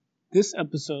This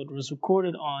episode was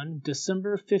recorded on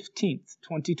December 15th,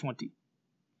 2020.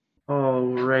 All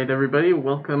right, everybody,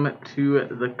 welcome to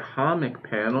the comic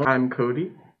panel. I'm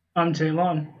Cody. I'm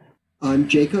Taylon. I'm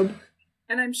Jacob.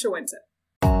 And I'm Shawenta.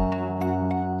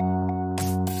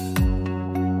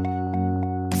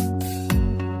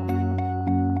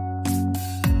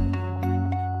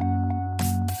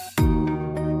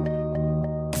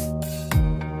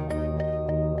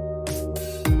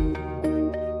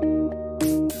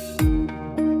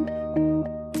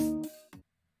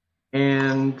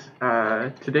 And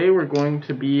today we're going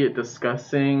to be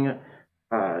discussing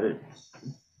DOROHEDORO.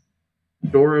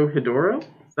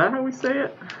 Is that how we say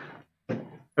it?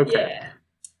 Okay. Yeah.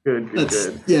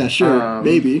 Good. Yeah, sure,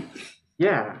 maybe.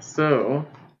 Yeah, so,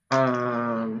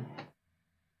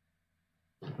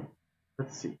 let's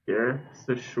see here.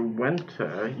 So,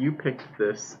 Shawenta, you picked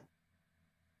this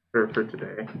for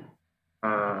today.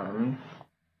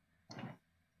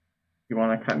 You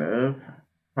want to kind of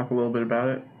talk a little bit about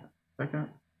it? Second?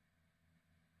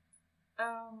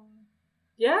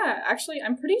 Yeah, actually,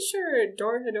 I'm pretty sure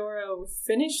DOROHEDORO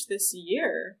finished this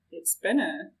year. It's been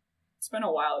a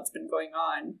while. It's been going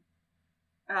on.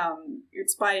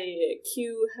 It's by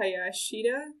Q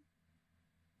Hayashida.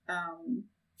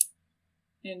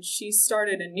 And she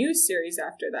started a new series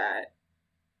after that.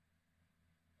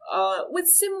 With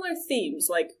similar themes.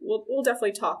 Like, we'll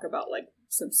definitely talk about, like,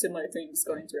 some similar themes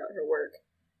going throughout her work.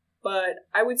 But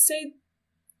I would say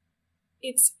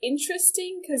it's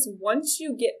interesting because once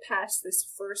you get past this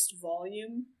first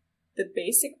volume, the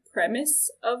basic premise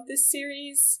of this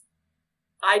series,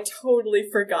 I totally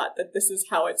forgot that this is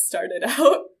how it started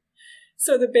out.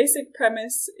 So the basic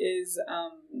premise is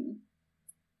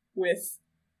with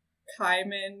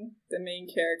Kaiman, the main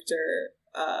character,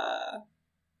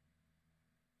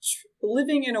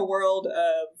 living in a world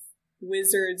of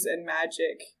wizards and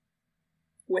magic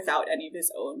without any of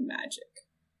his own magic.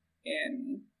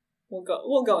 And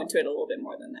we'll go into it a little bit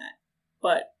more than that.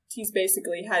 But he's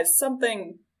basically has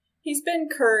something. He's been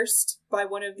cursed by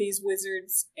one of these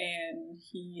wizards, and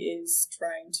he is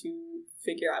trying to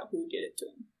figure out who did it to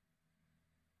him.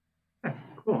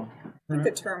 Cool. I think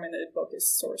the term in the book is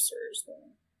sorcerers,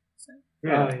 though. So.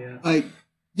 Yeah.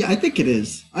 I think it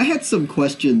is. I had some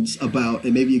questions about,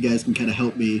 and maybe you guys can kind of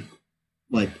help me,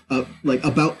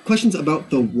 about questions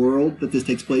about the world that this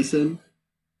takes place in.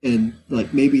 And,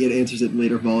 like, maybe it answers it in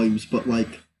later volumes, but,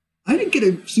 like, I didn't get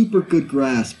a super good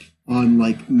grasp on,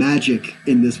 like, magic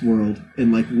in this world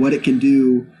and, like, what it can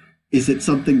do. Is it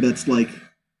something that's, like,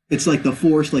 it's like the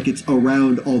Force, like, it's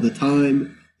around all the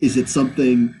time? Is it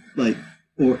something, like,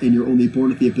 and you're only born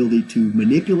with the ability to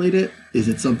manipulate it? Is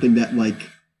it something that, like,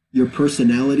 your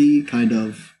personality kind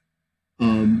of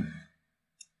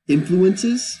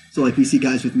influences? So, like, we see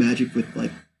guys with magic with,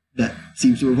 like, that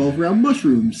seems to revolve around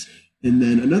mushrooms. And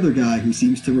then another guy who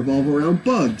seems to revolve around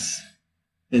bugs.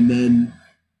 And then,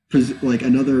 like,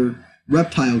 another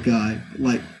reptile guy.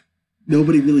 Like,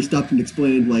 nobody really stopped and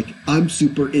explained, like, I'm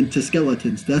super into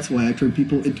skeletons. That's why I turn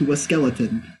people into a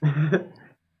skeleton.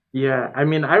 Yeah, I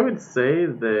mean, I would say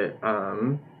that,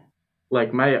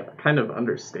 like, my kind of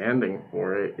understanding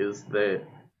for it is that,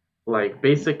 like,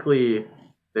 basically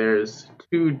there's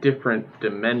two different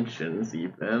dimensions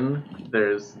even.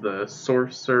 There's the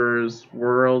sorcerer's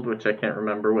world, which I can't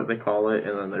remember what they call it,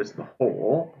 and then there's the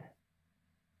whole.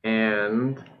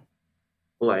 And,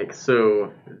 like,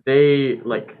 so they're,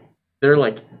 like,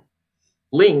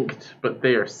 linked, but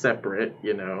they are separate,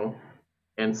 you know?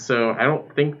 And so I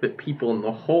don't think that people in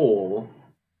the whole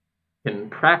can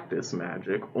practice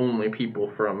magic, only people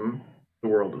from the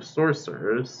world of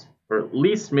sorcerers. Or at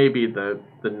least maybe the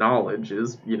knowledge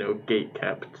is, you know,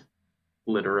 gate-kept,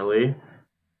 literally.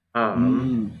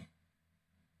 And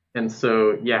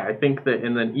so, yeah, I think that,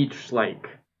 and then each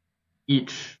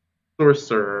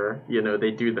sorcerer, you know,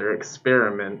 they do their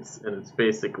experiments, and it's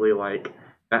basically like,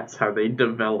 that's how they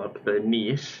develop their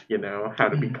niche, you know, how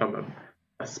to become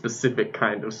a specific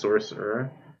kind of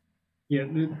sorcerer. Yeah,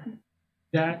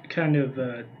 that kind of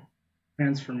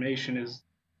transformation is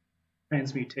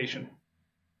transmutation.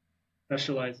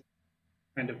 Specialized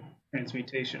kind of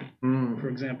transmutation. For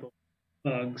example,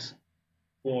 bugs,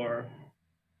 or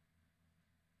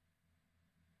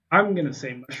I'm going to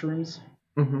say mushrooms,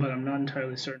 but I'm not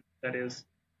entirely certain what that is.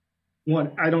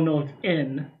 One, I don't know if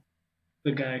N,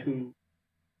 the guy who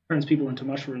turns people into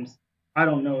mushrooms, I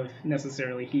don't know if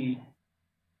necessarily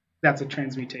that's a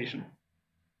transmutation.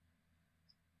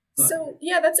 So,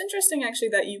 yeah, that's interesting, actually,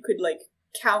 that you could, like,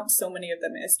 count so many of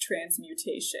them as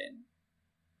transmutation.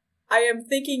 I am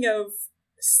thinking of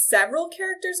several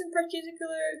characters in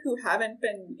particular who haven't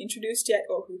been introduced yet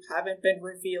or who haven't been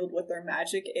revealed what their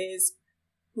magic is,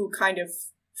 who kind of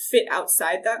fit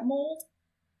outside that mold.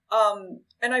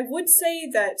 And I would say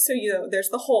that, so, there's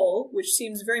the whole, which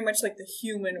seems very much like the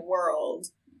human world,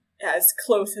 as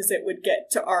close as it would get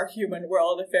to our human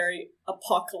world, a very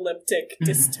apocalyptic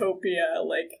dystopia,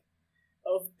 like,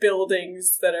 of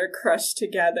buildings that are crushed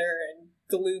together and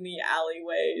gloomy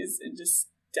alleyways and just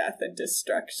death and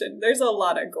destruction. There's a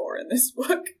lot of gore in this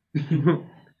book.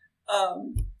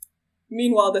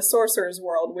 Meanwhile, the sorcerer's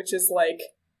world, which is, like,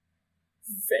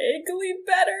 vaguely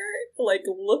better, like,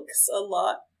 looks a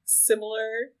lot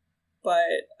similar,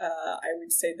 but I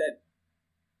would say that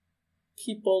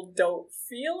people don't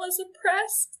feel as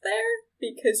oppressed there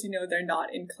because, they're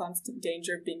not in constant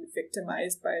danger of being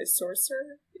victimized by a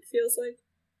sorcerer, it feels like.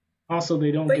 Also,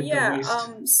 they don't get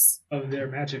the waste of their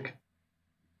magic.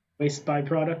 Waste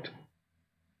byproduct.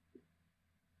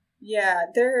 Yeah,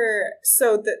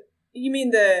 you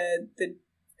mean the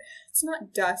it's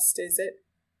not dust, is it?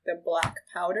 The black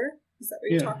powder? Is that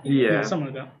what you're talking about? Yeah,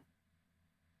 something like that.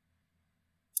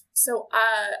 So,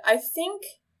 I think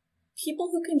people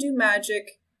who can do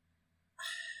magic,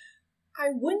 I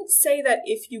wouldn't say that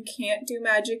if you can't do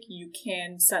magic, you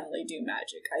can suddenly do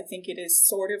magic. I think it is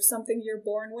sort of something you're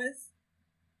born with.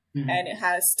 And it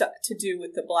has to do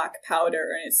with the black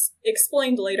powder, and it's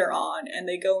explained later on, and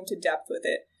they go into depth with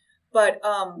it. But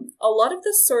a lot of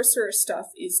the sorcerer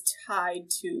stuff is tied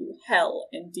to hell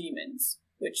and demons,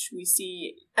 which we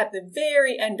see at the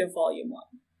very end of Volume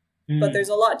 1. But there's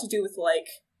a lot to do with, like,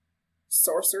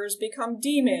 sorcerers become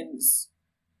demons.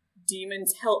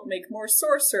 Demons help make more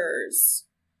sorcerers.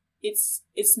 It's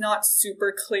not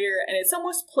super clear, and it's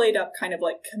almost played up kind of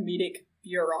like comedic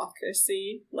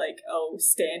bureaucracy, like,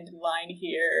 stand in line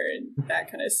here, and that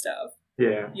kind of stuff.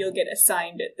 Yeah. You'll get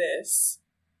assigned at this.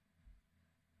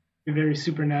 A very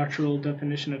supernatural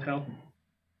definition of hell.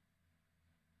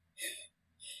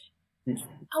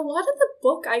 A lot of the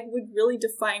book I would really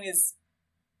define as,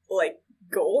 like,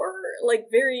 gore,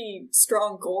 like, very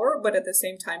strong gore, but at the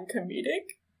same time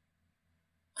comedic.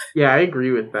 Yeah, I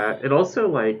agree with that. It also,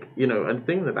 like, a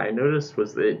thing that I noticed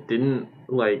was that it didn't,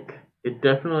 like, it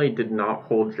definitely did not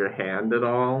hold your hand at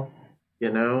all,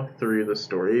 through the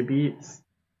story beats.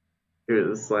 It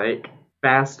was, like,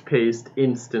 fast-paced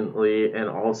instantly, and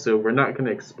also we're not going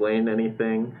to explain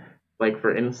anything. Like,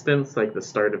 for instance, like, the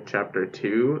start of chapter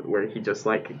 2, where he just,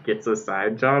 like, gets a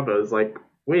side job, I was like,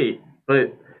 wait,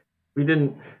 but we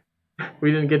didn't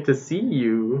get to see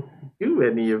you do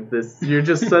any of this. You're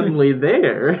just suddenly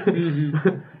there.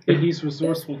 He's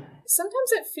resourceful.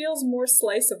 Sometimes it feels more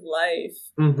slice of life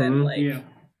than, like,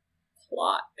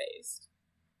 plot-based.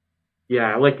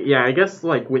 Yeah, I guess,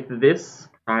 like, with this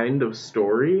kind of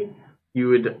story, you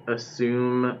would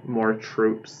assume more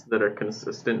tropes that are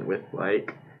consistent with,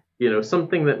 like,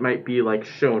 something that might be, like,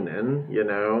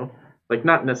 shonen, like,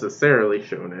 not necessarily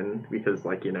shonen, because,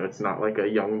 like, it's not like a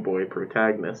young boy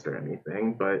protagonist or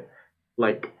anything, but,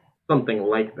 like, something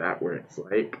like that, where it's,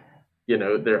 like,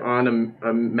 they're on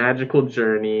a magical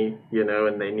journey,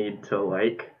 and they need to,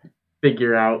 like,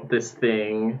 figure out this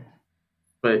thing,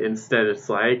 but instead it's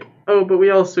like, oh, but we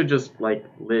also just, like,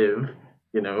 live,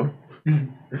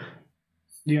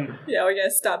 Yeah. Yeah, we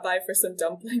gotta stop by for some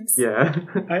dumplings. Yeah.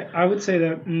 I would say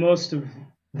that most of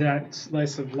that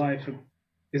slice of life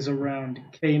is around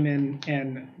Kaiman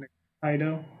and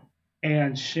Kaido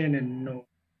and Shin and Noi.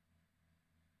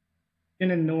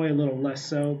 Shin and Noi a little less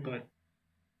so, but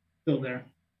still there.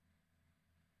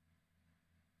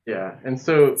 Yeah, and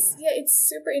so... it's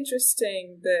super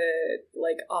interesting, the,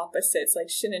 like, opposites. Like,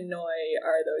 Shin and Noi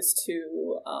are those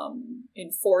two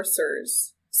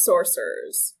enforcers,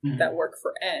 sorcerers, that work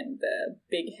for En, the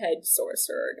big head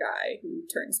sorcerer guy who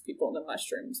turns people into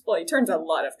mushrooms. Well, he turns a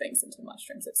lot of things into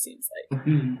mushrooms, it seems like.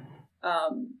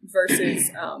 Versus,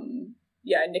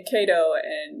 Nikaido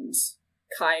and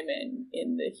Kaiman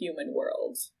in the human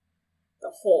world.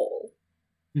 The whole.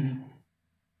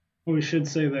 Well, we should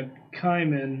say that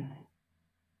Kaiman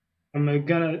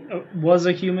was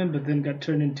a human, but then got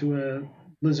turned into a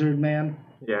lizard man.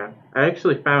 Yeah, I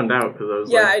actually found out because I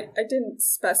was I didn't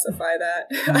specify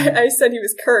that. I said he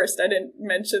was cursed. I didn't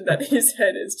mention that his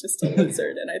head is just a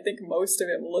lizard, and I think most of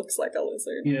him looks like a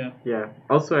lizard. Yeah. Yeah.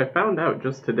 Also, I found out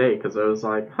just today because I was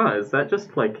like, is that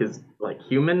just like his like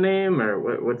human name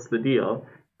or what's the deal?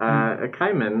 A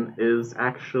Kaiman is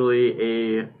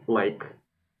actually a like,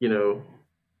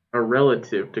 a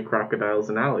relative to crocodiles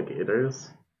and alligators.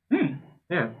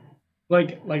 Yeah.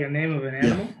 Like a name of an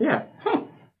animal? Yeah. Huh.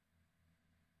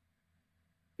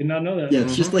 Did not know that. Yeah,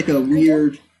 it's just like a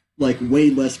weird, like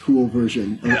way less cool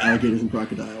version of alligators and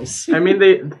crocodiles. I mean,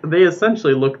 they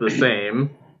essentially look the same.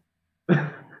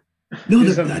 No,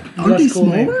 aren't they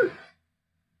smaller?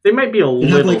 They might be a And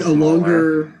little have like a smaller.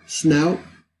 longer snout.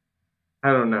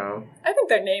 I don't know. I think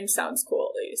their name sounds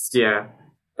cool, at least. Yeah.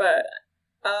 But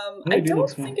They I do don't look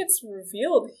small. think it's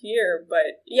revealed here,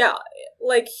 but yeah,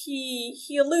 like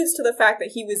he alludes to the fact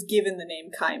that he was given the name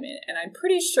Kaiman, and I'm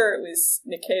pretty sure it was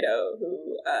Nikaido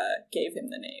who gave him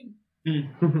the name.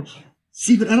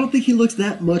 See, but I don't think he looks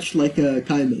that much like a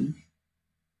Kaiman.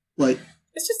 Like,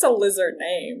 It's just a lizard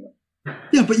name.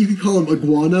 yeah, but you could call him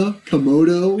Iguana,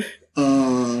 Komodo,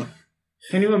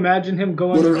 Can you imagine him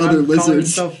going What are around other calling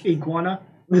lizards? himself Iguana?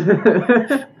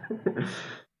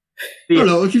 I don't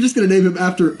know, if you're just gonna name him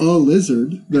after a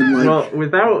lizard, then like... Well,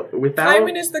 without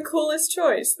Kaiman is the coolest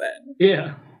choice, then.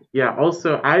 Yeah. yeah.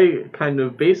 Also, I kind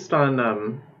of based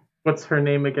on what's her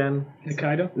name again?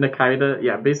 Nikaido? Nikaida.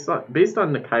 Yeah, based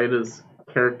on Nikaida's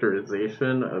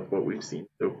characterization of what we've seen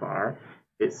so far,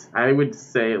 I would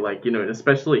say, like, you know,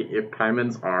 especially if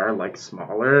Kaimans are like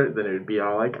smaller, then it would be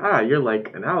all like, you're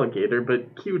like an alligator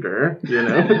but cuter, you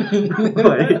know.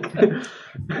 Like,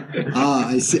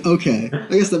 I see. Okay, I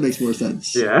guess that makes more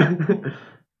sense. yeah.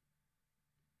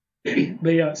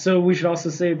 But yeah, so we should also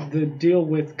say the deal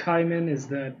with Kaiman is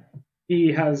that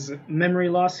he has memory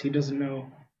loss. He doesn't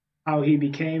know how he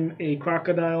became a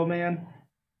crocodile man,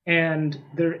 and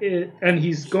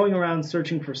he's going around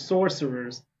searching for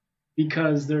sorcerers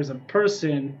because there's a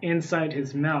person inside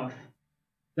his mouth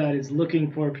that is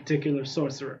looking for a particular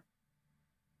sorcerer.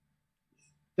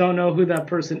 Don't know who that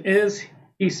person is.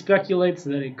 He speculates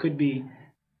that it could be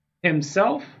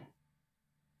himself,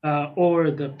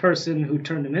 or the person who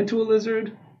turned him into a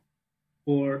lizard,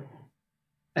 or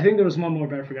I think there was one more,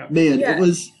 but I forgot. Man, Yeah. it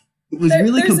was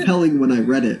really there's compelling when I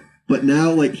read it, but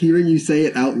now, like, hearing you say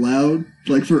it out loud,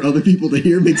 like, for other people to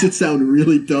hear, makes it sound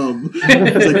really dumb.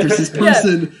 It's like, there's this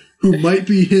person who might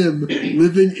be him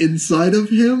living inside of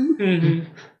him.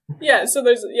 Mm-hmm. Yeah, so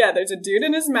there's a dude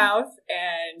in his mouth,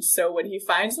 and so when he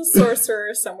finds the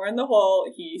sorcerer somewhere in the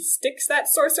hole, he sticks that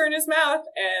sorcerer in his mouth,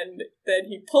 and then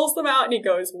he pulls them out, and he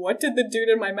goes, "What did the dude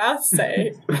in my mouth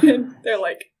say?" And they're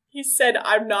like, "He said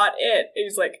I'm not it." And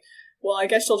he's like, "Well, I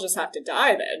guess you'll just have to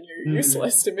die then. You're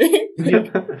useless to me."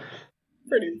 Like,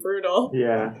 pretty brutal.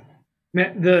 Yeah.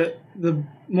 Man, the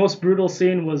most brutal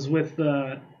scene was with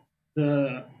the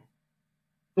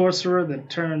sorcerer that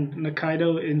turned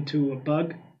Nikaido into a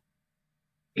bug.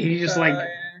 He just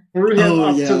threw him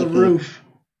up to the roof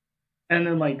and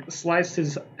then like sliced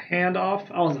his hand off.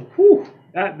 I was like, whew,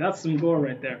 that's some gore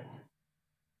right there.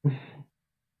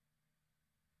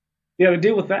 Yeah, the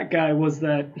deal with that guy was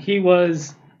that he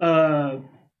was going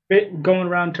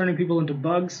around turning people into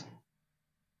bugs,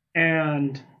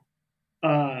 and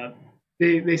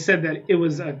they said that it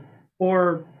was a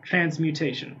poor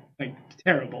transmutation, like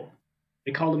terrible.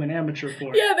 They called him an amateur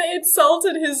for it. Yeah, they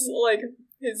insulted his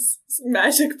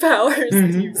magic powers.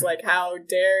 Mm-hmm. He was like, "How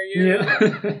dare you?"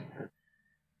 Yeah.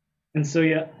 And so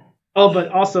yeah. Oh, but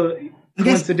also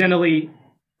coincidentally,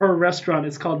 her restaurant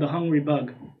is called the Hungry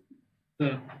Bug.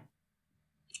 So.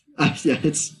 Yeah,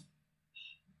 it's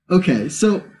okay.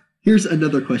 So here's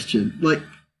another question: like,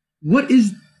 what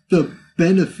is the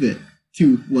benefit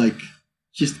to like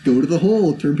just go to the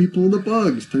hole, turn people into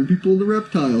bugs, turn people into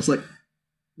reptiles? Like,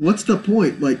 what's the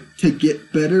point? Like, to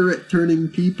get better at turning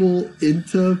people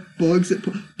into bugs?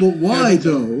 But why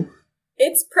though?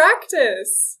 It's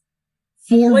practice.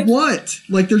 For like, what?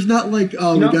 Like, there's not like, we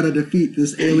gotta defeat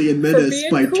this alien menace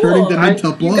by cool. turning them into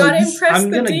bugs. You gotta impress I'm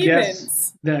the gonna demons.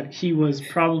 guess that he was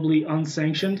probably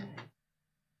unsanctioned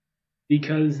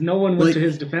because no one went to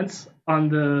his defense on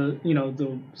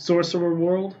the sorcerer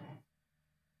world.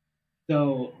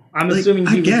 So I'm assuming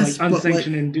he was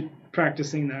unsanctioned in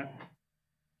practicing that.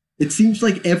 It seems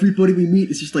like everybody we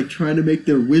meet is just like trying to make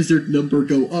their wizard number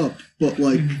go up, but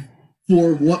like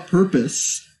for what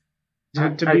purpose? To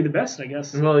be the best, I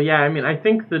guess. Well, yeah, I mean, I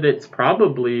think that it's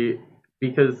probably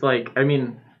because, like, I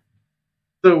mean,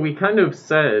 so we kind of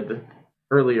said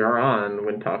earlier on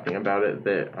when talking about it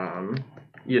that,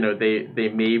 they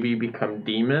maybe become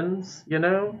demons, you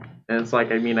know? And it's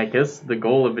like, I mean, I guess the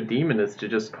goal of a demon is to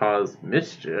just cause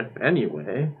mischief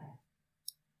anyway.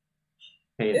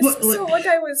 So like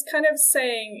I was kind of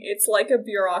saying, it's like a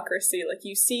bureaucracy. Like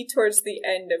you see towards the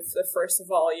end of the first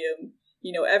volume,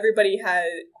 everybody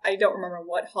I don't remember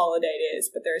what holiday it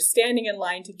is, but they're standing in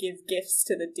line to give gifts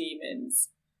to the demons.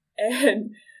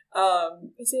 And,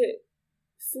 is it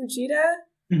Fujita?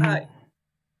 Mm-hmm.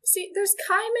 See, there's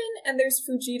Kaiman and there's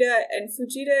Fujita, and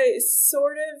Fujita is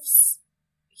sort of...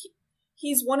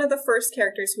 He's one of the first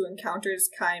characters who encounters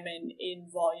Kaiman in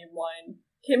Volume 1.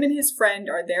 Him and his friend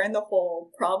are there in the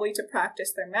hole, probably to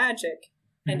practice their magic,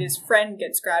 and his friend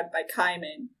gets grabbed by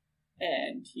Kaiman.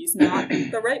 And he's not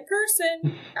the right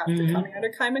person after coming out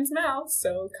of Kaiman's mouth,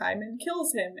 so Kaiman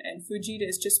kills him, and Fujita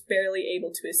is just barely able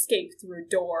to escape through a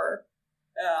door,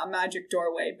 a magic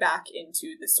doorway back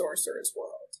into the sorcerer's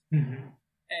world.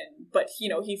 But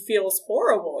he feels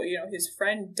horrible. His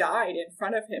friend died in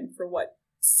front of him for what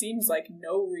seems like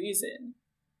no reason.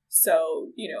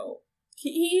 So,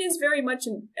 he is very much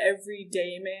an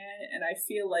everyday man, and I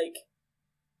feel like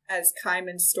as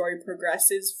Kaiman's story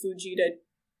progresses, Fujita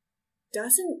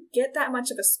doesn't get that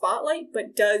much of a spotlight,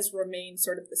 but does remain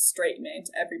sort of the straight man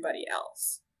to everybody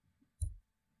else.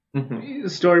 The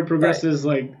story progresses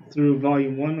through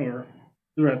volume 1 or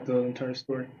throughout the entire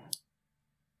story?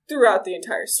 Throughout the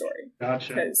entire story.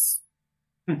 Gotcha. Because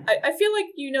I feel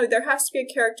like, there has to be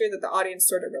a character that the audience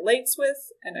sort of relates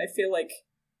with, and I feel like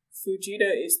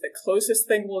Fujita is the closest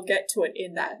thing we'll get to it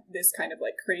in this kind of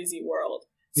crazy world.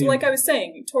 So like I was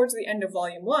saying, towards the end of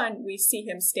volume 1, we see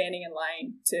him standing in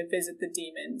line to visit the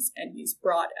demons, and he's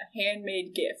brought a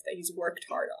handmade gift that he's worked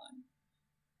hard on.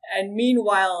 And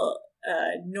meanwhile,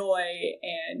 Noi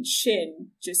and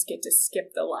Shin just get to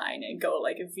skip the line and go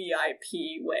a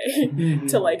VIP way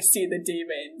to see the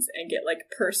demons and get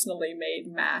personally made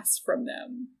masks from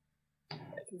them.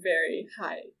 Very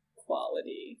high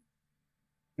quality.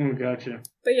 Oh, gotcha.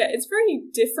 But yeah, it's very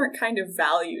different kind of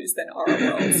values than our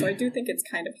world, so I do think it's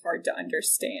kind of hard to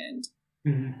understand.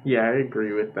 Yeah, I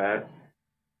agree with that.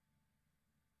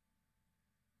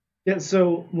 Yeah,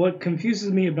 so what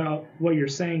confuses me about what you're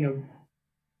saying of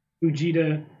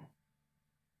Fujita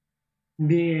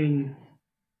being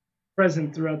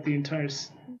present throughout the entire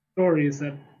story is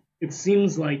that it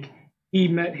seems like he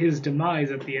met his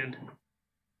demise at the end.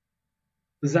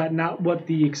 Is that not what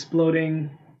the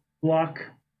exploding block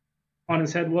on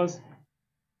his head was?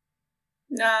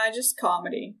 Nah, just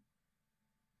comedy.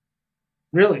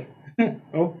 Really?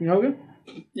 Oh, yoga?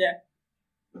 Yeah.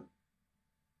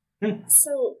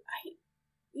 So,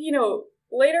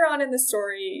 later on in the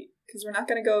story, because we're not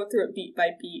going to go through it beat by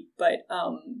beat, but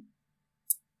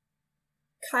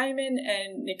Kaiman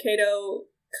and Nikaido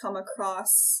come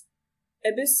across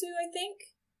Ebisu, I think.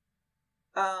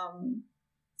 I'm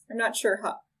not sure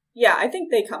how. Yeah, I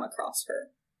think they come across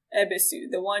her. Ebisu,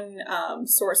 the one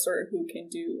sorcerer who can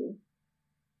do...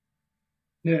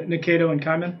 Nikaido and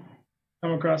Kaiman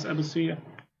come across Ebisu, yeah.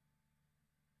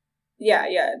 Yeah,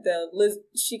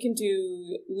 she can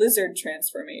do lizard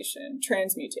transmutation,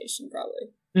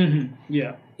 probably.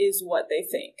 Yeah. Is what they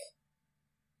think.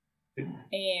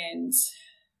 And,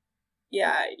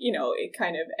 yeah, it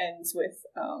kind of ends with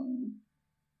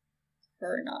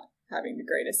her not having the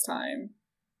greatest time.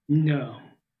 No.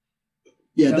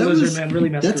 Yeah, really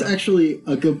that's actually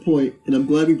a good point, and I'm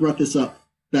glad we brought this up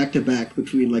back to back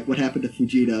between what happened to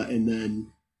Fujita and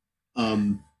then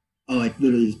I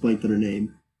literally just blanked on her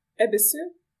name.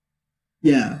 Ebisu?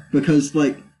 Yeah, because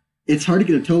it's hard to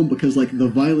get a tone because the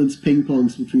violence ping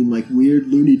pongs between weird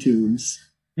Looney Tunes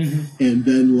and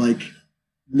then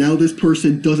now this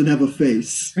person doesn't have a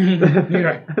face.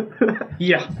 Yeah.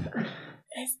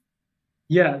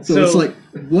 Yeah. So it's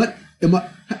what am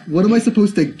I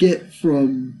supposed to get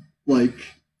from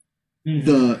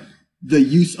the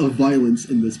use of violence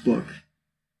in this book?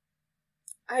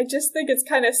 I just think it's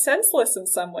kind of senseless in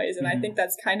some ways, and I think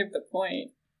that's kind of the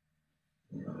point.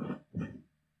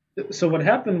 So what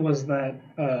happened was that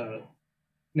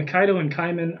Nikaido and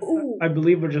Kaiman, I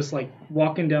believe, were just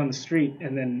walking down the street,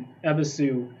 and then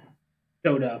Ebisu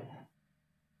showed up.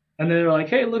 And then they're like,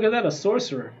 hey, look at that, a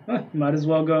sorcerer. Might as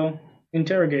well go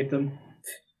interrogate them.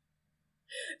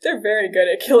 They're very good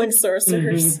at killing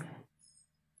sorcerers.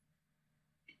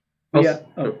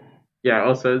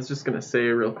 Also, I was just going to say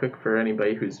real quick for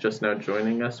anybody who's just now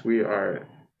joining us, we are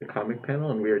the comic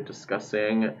panel, and we are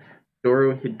discussing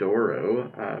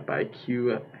DOROHEDORO by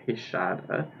Q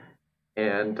Hishada.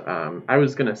 And I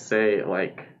was going to say, she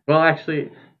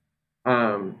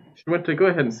went to go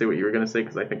ahead and say what you were going to say,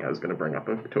 because I think I was going to bring up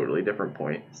a totally different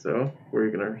point. So, what were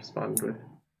you going to respond with?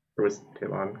 Or was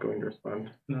Talon going to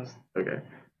respond? No. Okay.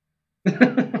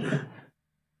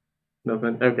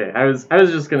 Nothing? Okay, I was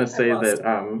just going to say that,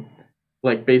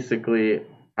 basically,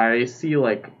 I see,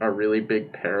 a really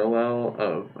big parallel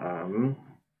of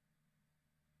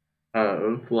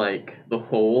the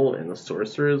whole in the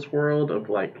sorcerer's world of,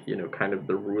 kind of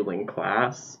the ruling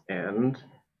class and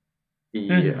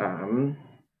the,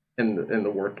 in the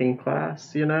working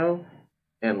class, and,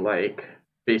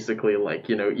 basically,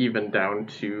 even down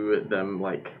to them,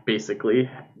 basically,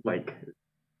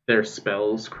 their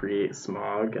spells create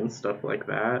smog and stuff like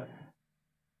that,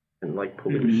 and,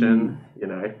 pollution,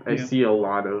 I see a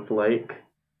lot of, I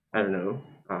don't know,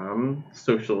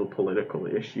 social political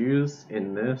issues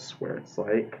in this, where it's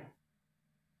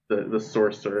the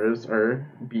sorcerers are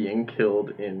being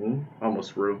killed in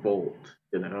almost revolt,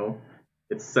 you know?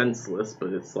 It's senseless,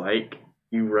 but it's like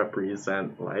you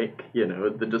represent, like, you know,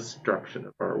 the destruction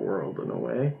of our world in a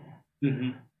way.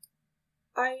 Mm-hmm.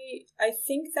 I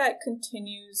think that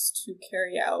continues to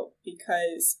carry out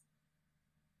because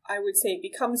I would say it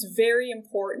becomes very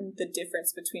important the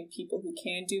difference between people who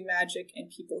can do magic and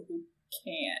people who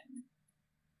can.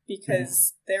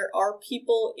 Because there are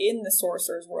people in the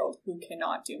sorcerer's world who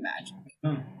cannot do magic.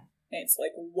 And it's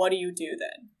like, what do you do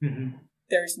then? Mm-hmm.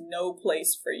 There's no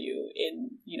place for you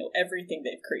in, you know, everything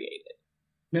they've created.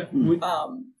 Yeah,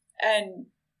 and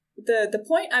the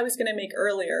point I was going to make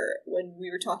earlier when we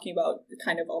were talking about the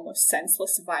kind of almost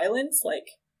senseless violence,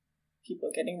 like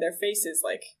people getting their faces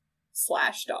like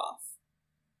slashed off,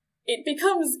 it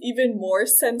becomes even more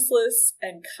senseless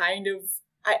and kind of,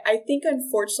 I think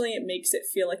unfortunately it makes it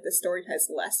feel like the story has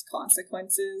less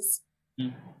consequences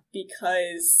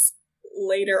because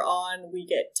later on we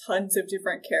get tons of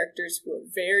different characters who are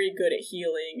very good at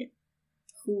healing,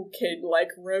 who can like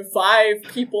revive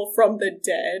people from the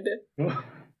dead.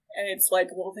 And it's like,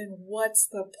 well then what's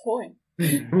the point?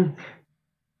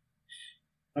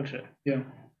 Okay, yeah.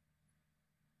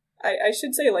 I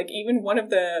should say, like, even one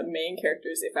of the main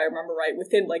characters, if I remember right,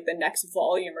 within, like, the next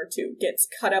volume or two, gets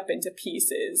cut up into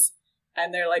pieces.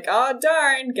 And they're like, oh,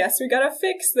 darn, guess we gotta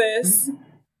fix this.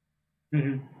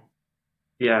 Mm-hmm.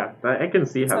 Yeah, I can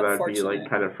see It's how that would be, unfortunate. like,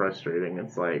 kind of frustrating.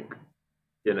 It's like,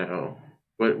 you know,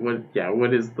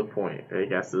 what is the point, I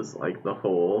guess, is, like, the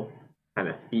whole kind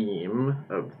of theme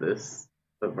of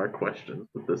our questions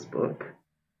with this book.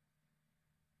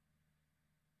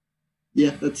 Yeah,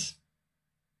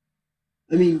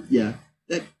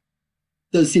 that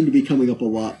does seem to be coming up a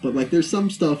lot, but like there's some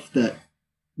stuff that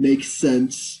makes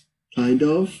sense, kind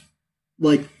of.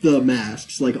 Like the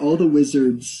masks, like all the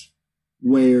wizards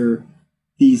wear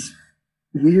these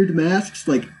weird masks.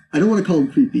 Like, I don't want to call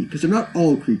them creepy, because they're not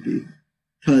all creepy.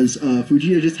 Because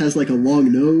Fujita just has like a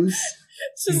long nose.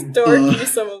 It's just dorky,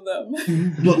 some of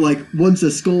them. But like, one's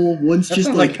a skull, one's That just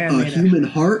sounds like like a handmade, human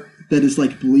heart that is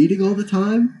like bleeding all the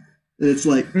time. And it's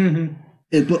like,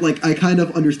 but like I kind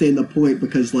of understand the point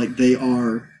because like they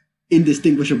are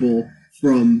indistinguishable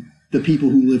from the people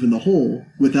who live in the hole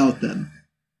without them.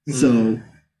 So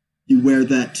you wear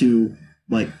that to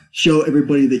like show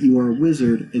everybody that you are a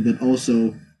wizard, and then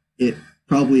also it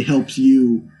probably helps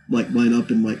you like line up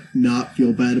and like not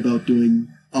feel bad about doing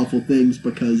awful things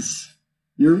because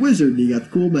you're a wizard and you got the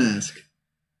cool mask.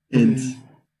 And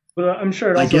But I'm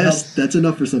sure it I also guess helps that's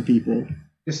enough for some people.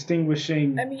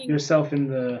 distinguishing yourself in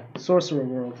the sorcerer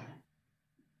world.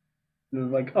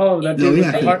 Like, oh, that dude No, with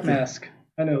yeah, the heart yeah. mask.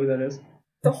 I know who that is.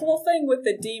 The whole thing with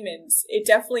the demons, it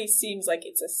definitely seems like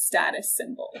it's a status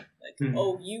symbol. Like,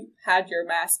 oh, you had your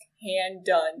mask hand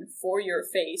done for your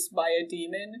face by a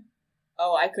demon.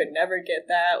 Oh, I could never get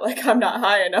that. Like, I'm not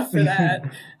high enough for that.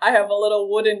 I have a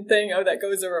little wooden thing that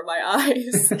goes over my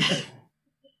eyes.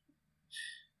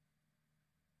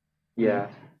 Yeah.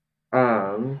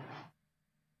 What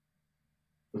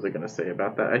was I gonna say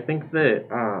about that? I think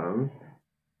that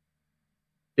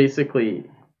basically,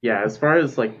 yeah, as far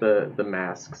as like the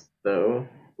masks though,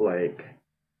 like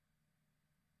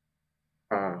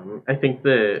I think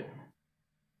that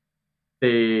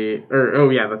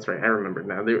yeah, that's right, I remember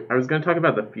now. I was gonna talk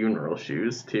about the funeral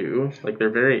shoes too. Like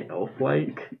they're very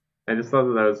elf-like. I just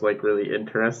thought that was like really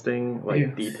interesting,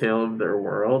 like detail of their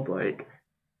world, like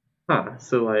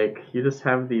so like you just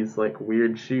have these like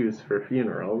weird shoes for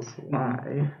funerals.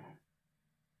 Why?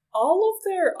 All of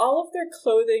their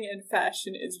clothing and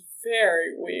fashion is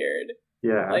very weird.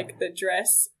 Yeah. Like the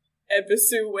dress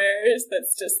Ebisu wears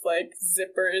that's just like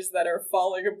zippers that are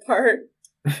falling apart.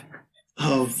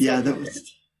 Oh, yeah, that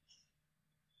was...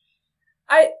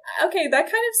 Okay, that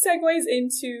kind of segues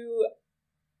into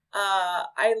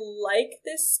I like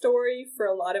this story for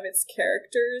a lot of its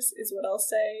characters, is what I'll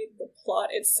say. The plot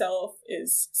itself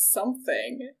is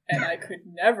something, and I could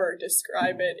never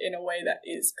describe it in a way that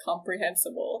is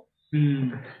comprehensible.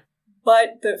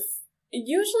 But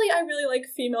usually I really like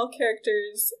female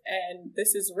characters, and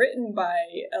this is written by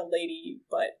a lady,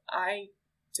 but I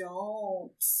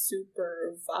don't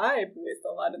super vibe with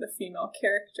a lot of the female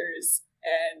characters,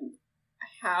 and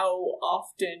how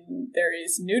often there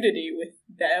is nudity with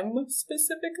them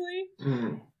specifically.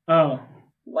 Oh.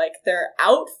 Like their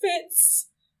outfits,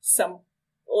 some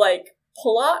like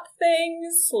plot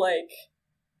things, like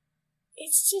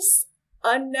it's just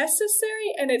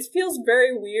unnecessary, and it feels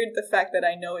very weird the fact that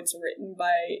I know it's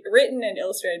written and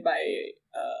illustrated by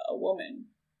a woman.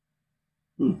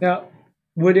 Now,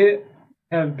 would it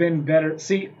have been better?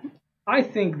 See, I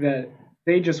think that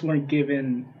they just weren't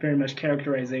given very much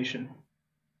characterization.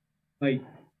 Like,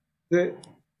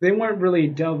 they weren't really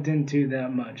delved into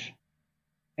that much,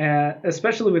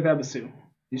 especially with Ebisu.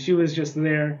 She was just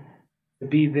there to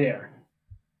be there.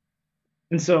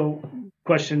 And so,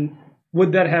 question,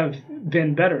 would that have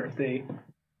been better if they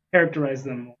characterized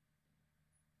them more?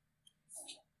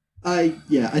 I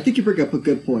think you bring up a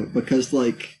good point, because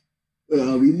like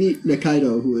we meet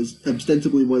Nakaido, who is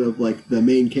ostensibly one of like the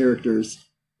main characters,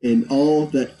 and all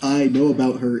that I know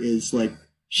about her is like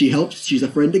she's a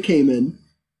friend to Cayman,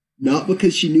 not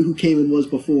because she knew who Cayman was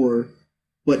before,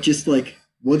 but just like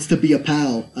wants to be a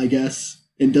pal, I guess,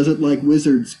 and doesn't like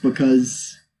wizards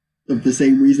because of the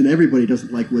same reason everybody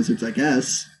doesn't like wizards, I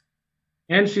guess.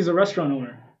 And she's a restaurant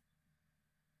owner.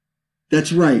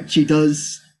 That's right. She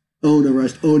does own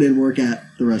and work at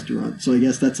the restaurant. So I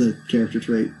guess that's a character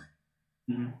trait.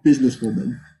 Mm-hmm.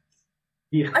 Businesswoman.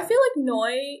 Yeah. I feel like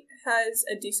Noi has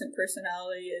a decent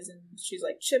personality, as in she's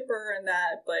like chipper and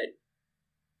that, but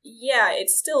yeah,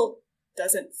 it still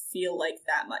doesn't feel like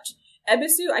that much.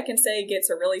 Ebisu, I can say, gets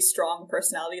a really strong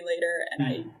personality later, and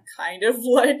I kind of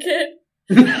like it.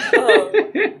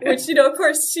 Which, of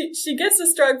course, she gets a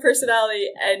strong personality,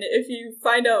 and if you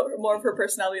find out more of her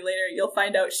personality later, you'll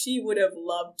find out she would have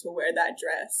loved to wear that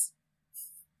dress.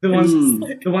 The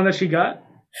one that she got?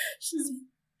 She's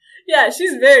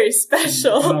very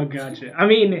special. Oh, gotcha. I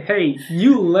mean, hey,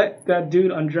 you let that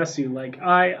dude undress you. Like,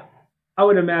 I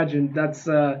would imagine that's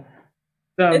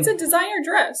it's a designer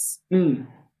dress.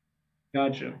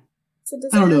 Gotcha.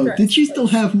 I don't know. Did she still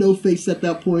have no face at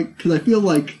that point? Because I feel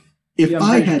like if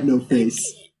I had no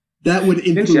face, that would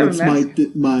influence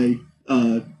my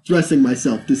dressing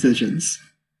myself decisions.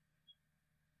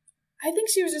 I think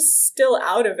she was just still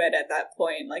out of it at that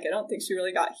point. Like, I don't think she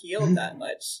really got healed that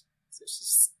much. So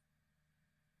she's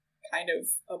kind of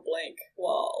a blank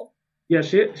wall. Yeah,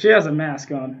 she has a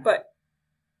mask on. But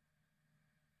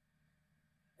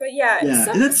yeah, a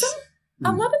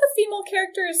lot of the female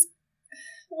characters.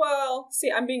 Well,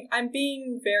 see, I'm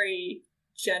being very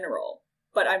general,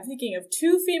 but I'm thinking of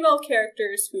two female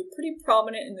characters who are pretty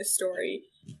prominent in the story,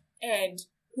 and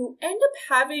who end up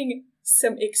having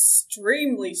some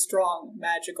extremely strong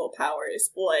magical powers,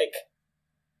 like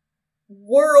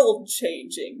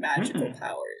world-changing magical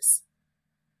powers.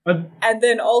 And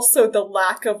then also the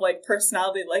lack of like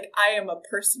personality, like I am a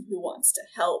person who wants to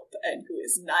help and who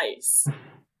is nice. And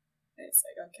it's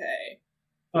like, okay.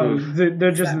 Oh,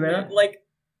 they're just there? Like,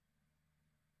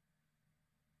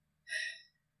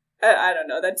 I don't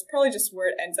know. That's probably just where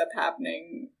it ends up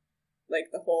happening,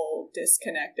 like the whole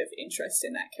disconnect of interest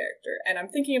in that character. And I'm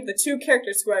thinking of the two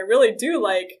characters who I really do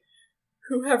like,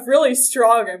 who have really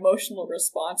strong emotional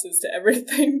responses to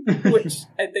everything, which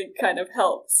I think kind of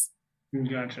helps.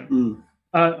 Gotcha.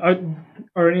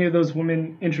 Are any of those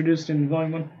women introduced in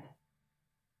Volume 1?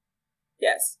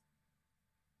 Yes.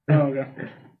 Oh, okay.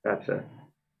 Gotcha.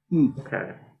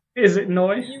 Okay. Is it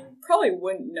Noi? You probably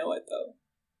wouldn't know it, though.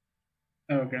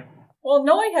 Oh, okay. Well,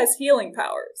 Noi has healing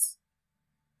powers.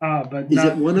 But is not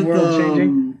it one of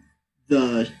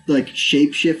the like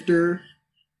shapeshifter?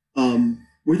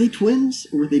 Were they twins,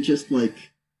 or were they just like?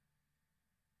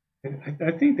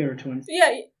 I think they were twins.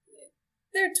 Yeah,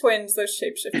 they're twins. Those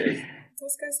shapeshifters.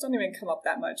 Those guys don't even come up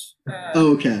that much.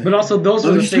 Okay. But also, those. I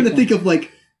was just trying to think of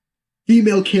like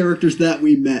female characters that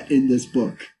we met in this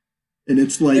book. And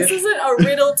it's like... This isn't a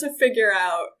riddle to figure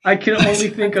out. I can only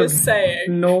think of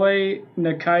saying. Noi,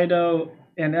 Nakaido,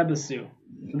 and Ebisu.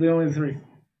 The only three.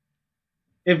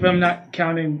 If I'm not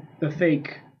counting the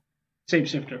fake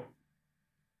shapeshifter.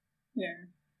 Yeah.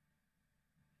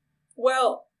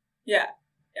 Well, yeah.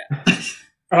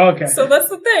 Okay. So that's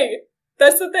the thing.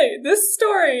 This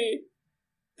story,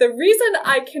 the reason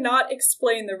I cannot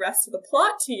explain the rest of the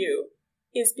plot to you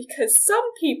is because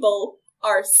some people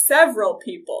are several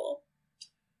people.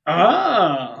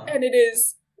 Ah. And it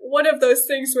is one of those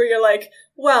things where you're like,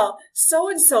 well,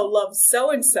 so-and-so loves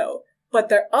so-and-so, but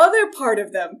their other part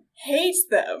of them hates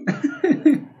them.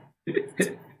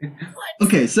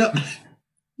 Okay, so,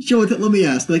 let me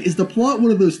ask, like, is the plot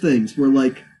one of those things where,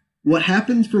 like, what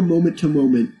happens from moment to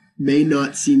moment may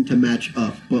not seem to match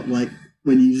up, but, like,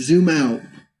 when you zoom out,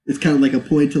 it's kind of like a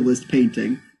pointillist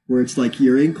painting, where it's like,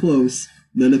 you're in close,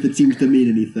 none of it seems to mean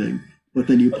anything, but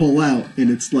then you pull out,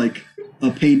 and it's like a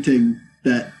painting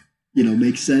that,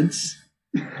 makes sense?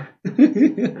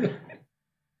 I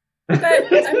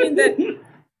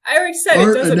already said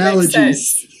Art it doesn't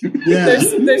analogies. Make sense. Yeah.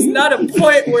 There's not a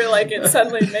point where, like, it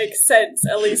suddenly makes sense,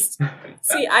 at least.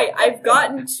 See, I've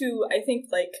gotten to, I think,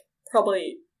 like,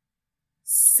 probably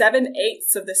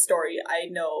 7/8 of the story. I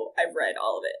know I've read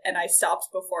all of it, and I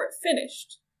stopped before it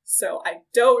finished. So I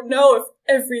don't know if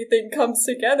everything comes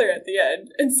together at the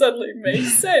end and suddenly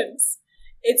makes sense.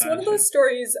 It's one of those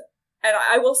stories, and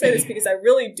I will say this because I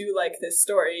really do like this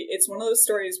story. It's one of those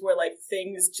stories where, like,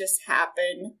 things just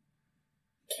happen.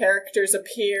 Characters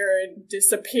appear and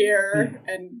disappear,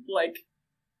 and, like,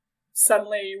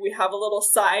 suddenly we have a little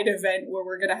side event where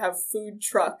we're gonna have food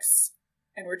trucks,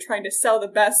 and we're trying to sell the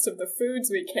best of the foods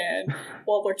we can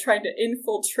while we're trying to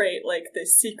infiltrate, like,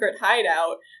 this secret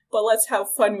hideout, but let's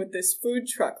have fun with this food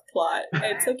truck plot. And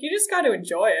it's like, you just gotta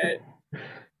enjoy it.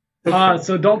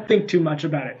 So don't think too much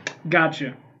about it.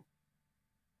 Gotcha.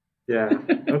 Yeah,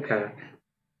 okay.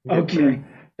 Okay.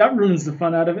 That ruins the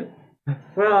fun out of it.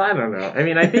 Well, I don't know. I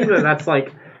mean, I think that's,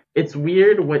 like, it's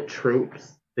weird what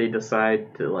tropes they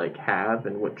decide to, like, have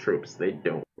and what tropes they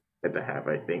don't get to have,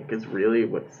 I think, is really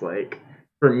what's, like,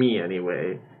 for me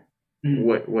anyway,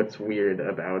 what's weird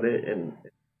about it in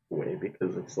a way,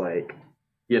 because it's like,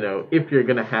 you know, if you're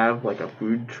gonna have, like, a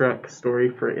food truck story,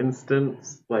 for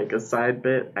instance, like a side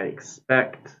bit, I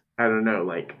expect, I don't know,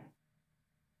 like,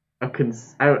 I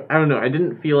don't know, I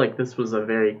didn't feel like this was a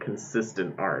very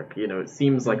consistent arc, you know, it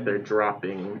seems like they're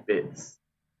dropping bits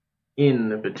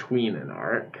in between an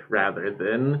arc, rather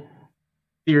than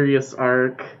serious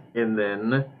arc, and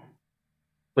then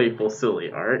playful, silly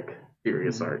arc,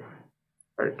 serious arc,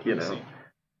 you know.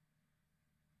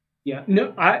 Yeah,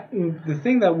 no, the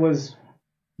thing that was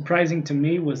surprising to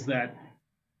me was that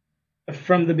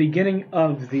from the beginning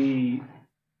of the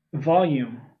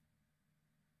volume,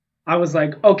 I was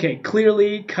like, okay,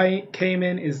 clearly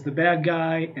Cayman is the bad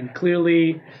guy, and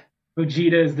clearly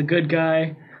Vegeta is the good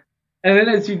guy. And then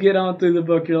as you get on through the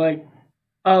book, you're like,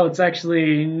 oh, it's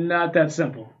actually not that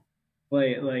simple.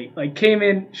 Like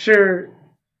Cayman sure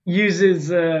uses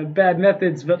bad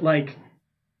methods, but, like,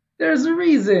 there's a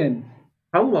reason.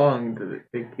 How long did it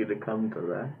take you to come to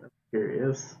that? I'm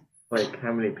curious. Like,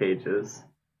 how many pages?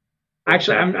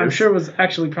 Actually, I'm sure it was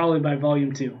actually probably by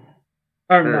volume 2.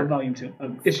 Or not volume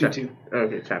 2, issue 2.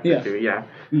 Okay, chapter 2, yeah.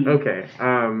 Mm-hmm. Okay,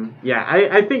 yeah,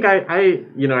 I think I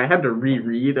you know, I had to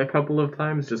reread a couple of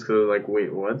times just because I was like,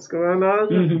 wait, what's going on?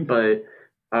 Mm-hmm. But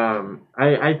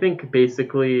I think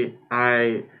basically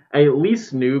I at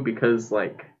least knew because,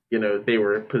 like, you know, they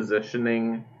were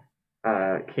positioning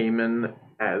Cayman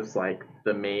as, like,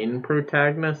 the main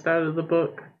protagonist out of the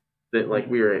book, that, like,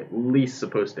 we were at least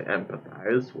supposed to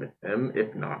empathize with him,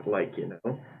 if not, like, you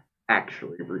know,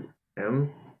 actually root for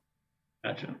him.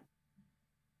 Gotcha.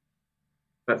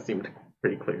 That seemed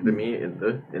pretty clear to me in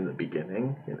the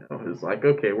beginning. You know, it was like,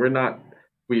 okay,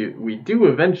 we do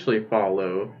eventually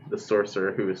follow the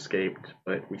sorcerer who escaped,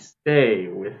 but we stay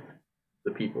with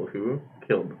the people who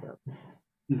killed them.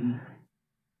 Mm-hmm.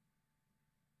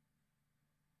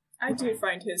 I do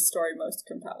find his story most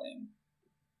compelling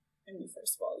in the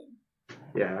first volume.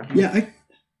 Yeah. Yeah,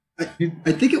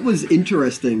 I think it was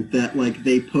interesting that, like,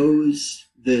 they pose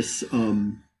this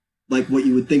like what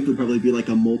you would think would probably be like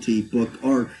a multi-book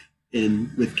arc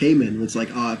with Cayman. It's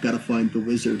like, I've got to find the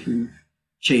wizard who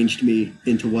changed me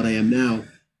into what I am now.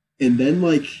 And then,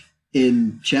 like,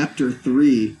 in chapter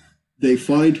 3, they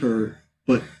find her,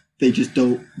 but they just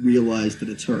don't realize that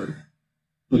it's her.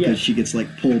 Because she gets,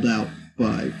 like, pulled out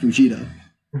by Vegeta.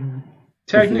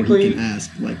 Technically, he can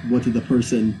ask, like, what did the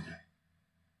person...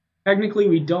 Technically,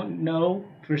 we don't know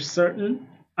for certain.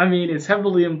 I mean, it's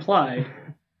heavily implied.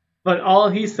 But all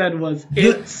he said was,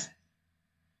 it's...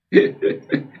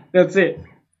 That's it.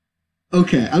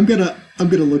 Okay, I'm gonna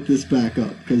look this back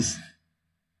up, because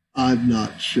I'm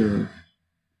not sure.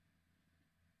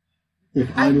 If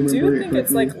I remember do it think correctly.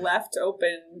 it's, like, left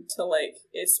open to, like,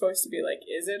 it's supposed to be like,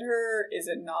 is it her? Is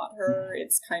it not her?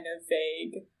 It's kind of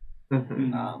vague.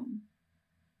 Mm-hmm.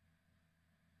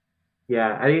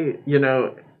 Yeah, you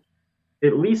know,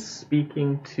 at least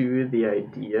speaking to the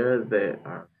idea that,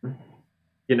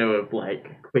 you know, of,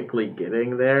 like, quickly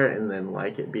getting there and then,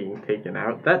 like, it being taken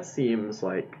out, that seems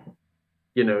like,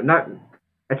 you know, not...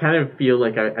 I kind of feel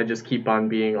like I just keep on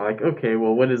being like, okay,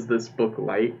 well, what is this book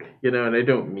like? You know, and I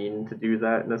don't mean to do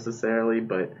that necessarily,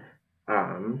 but,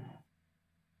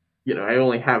 you know, I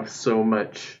only have so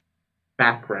much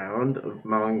background of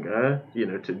manga, you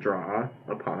know, to draw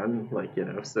upon, like, you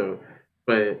know, so,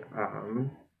 but,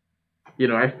 you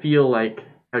know, I feel like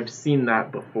I've seen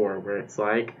that before where it's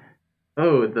like,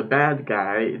 oh, the bad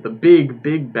guy, the big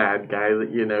bad guy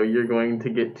that, you know, you're going to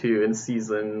get to in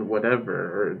season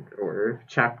whatever, or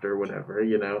chapter whatever,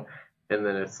 you know, and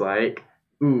then it's like,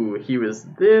 ooh, he was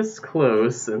this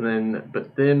close,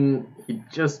 but then he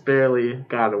just barely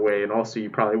got away, and also you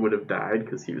probably would have died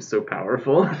because he was so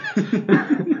powerful.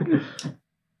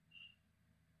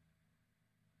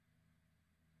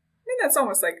 that's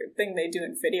almost like a thing they do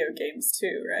in video games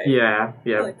too, right? Yeah. I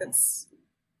feel like that's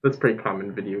pretty common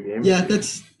in video games. Yeah,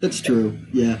 that's true.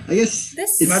 Yeah, I guess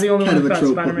This- Am I the only kind one of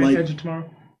who a thought trope, but Spider-Man like, Edge of Tomorrow?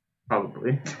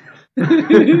 Probably.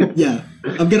 yeah,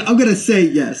 I'm gonna say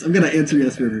yes. I'm gonna answer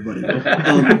yes for everybody.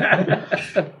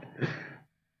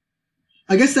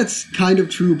 I guess that's kind of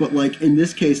true, but like in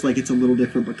this case, like it's a little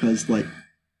different because like,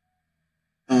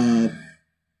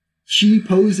 she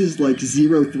poses like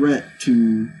zero threat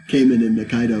to Kamen and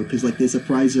Nikaido because like they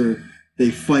surprise her,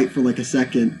 they fight for like a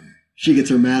second, she gets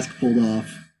her mask pulled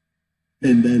off,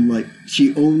 and then like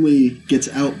she only gets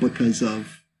out because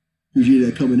of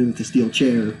Fujita coming in with the steel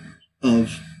chair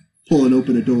of pulling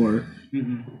open a door.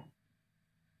 Mm-hmm.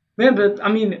 Man, but I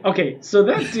mean, okay, so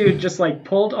that dude just like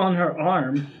pulled on her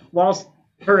arm whilst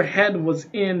her head was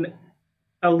in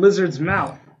a lizard's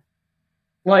mouth.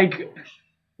 Like,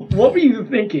 what were you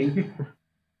thinking?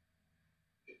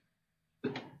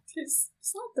 He's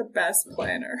not the best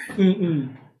planner.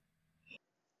 Mm-mm.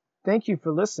 Thank you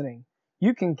for listening.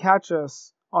 You can catch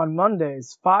us on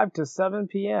Mondays, 5 to 7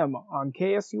 p.m. on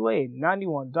KSUA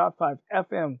 91.5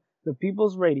 FM, The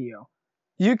People's Radio.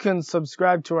 You can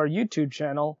subscribe to our YouTube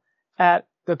channel at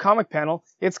The Comic Panel,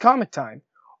 It's Comic Time.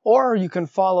 Or you can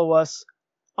follow us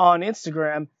on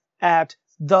Instagram at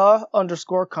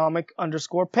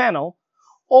 _comic_panel,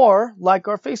 or like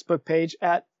our Facebook page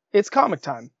at It's Comic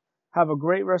Time. Have a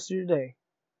great rest of your day.